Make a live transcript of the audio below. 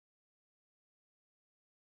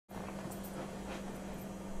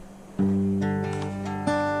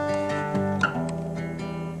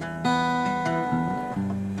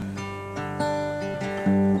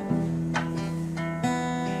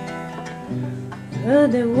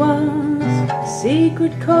Heard there was a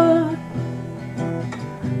secret chord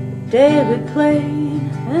David played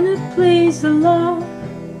and it pleased the Lord.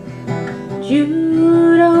 But you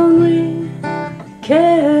don't really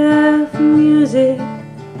care for music,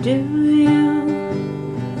 do you?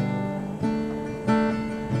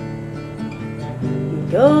 It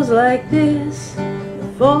goes like this: the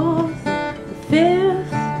fourth, the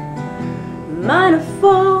fifth, the minor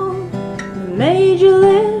fall, the major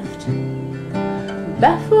lift,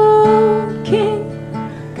 baffled king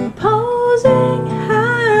composing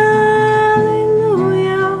hallelujah,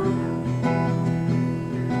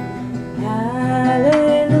 hallelujah,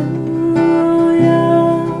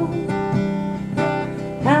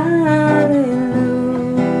 hallelujah,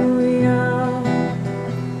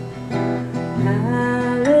 hallelujah,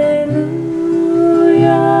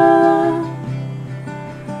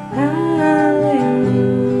 hallelujah.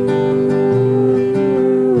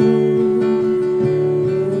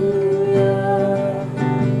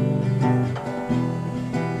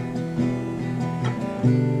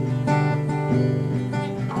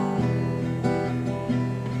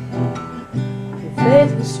 Your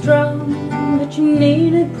faith was strong, but you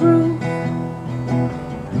needed proof.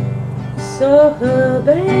 Saw her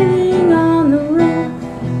bathing on the roof,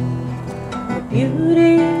 the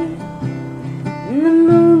beauty in the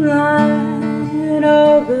moonlight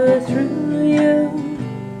overthrew you.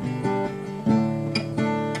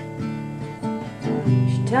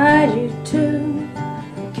 She tied you to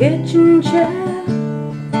the kitchen chair,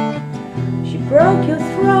 she broke your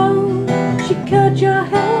throat, she cut your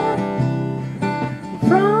hair.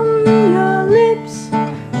 From your lips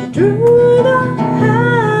she drew the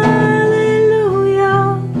hallelujah,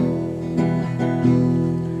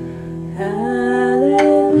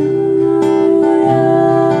 hallelujah,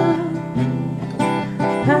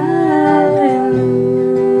 hallelujah,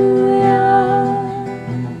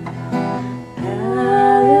 hallelujah,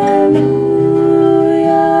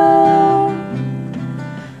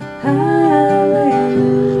 hallelujah.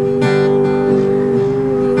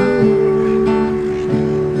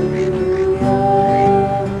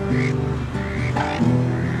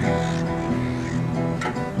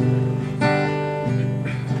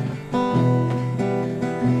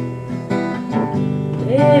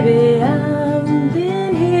 Baby, I've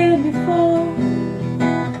been here before.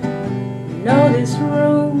 I know this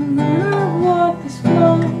room and I've walked this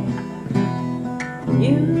floor.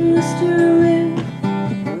 Used to live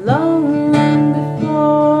alone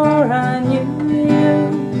before I knew you.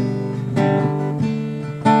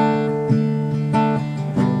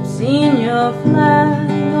 I've seen your flag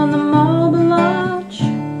on the marble arch.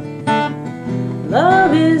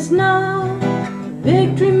 Love is not a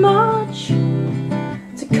victory march,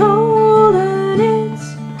 it's a cold and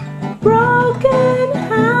it's a broken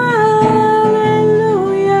hallelujah,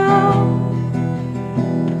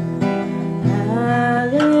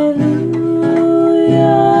 hallelujah,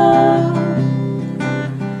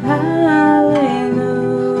 hallelujah,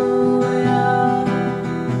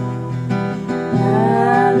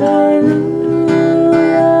 hallelujah,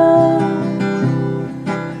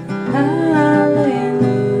 hallelujah.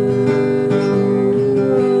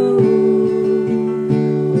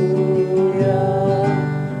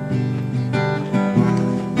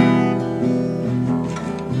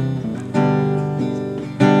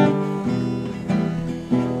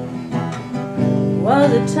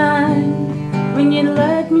 Was a time when you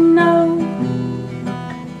let me know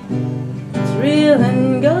it's real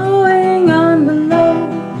and going on below.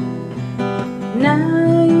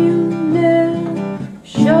 Now you never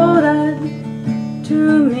show that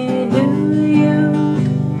to me, do you?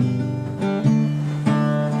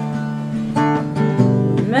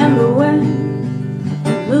 Remember when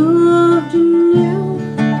you moved and you,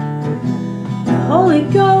 the Holy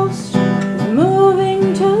Ghost was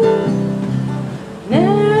moving too.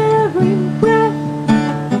 Every breath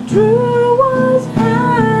I drew was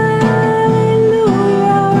hallelujah,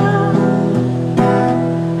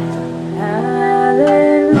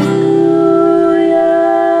 hallelujah,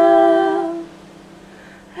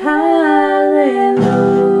 hallelujah,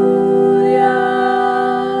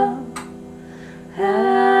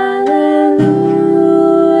 hallelujah,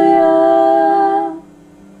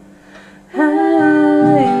 hallelujah.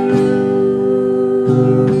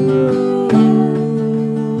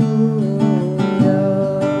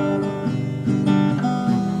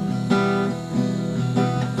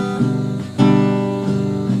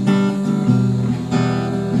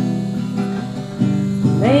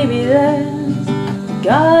 Maybe there's a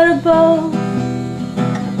God above,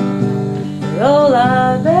 but all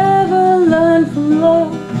I've ever learned from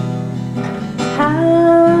love is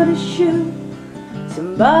how to shoot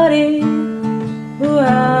somebody who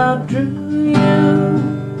outdrew you.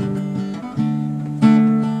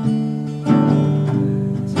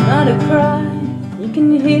 It's not a cry you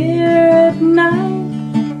can hear at night.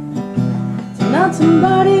 It's not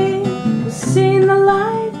somebody who's seen the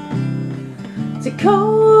light. It's a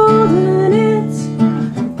cold and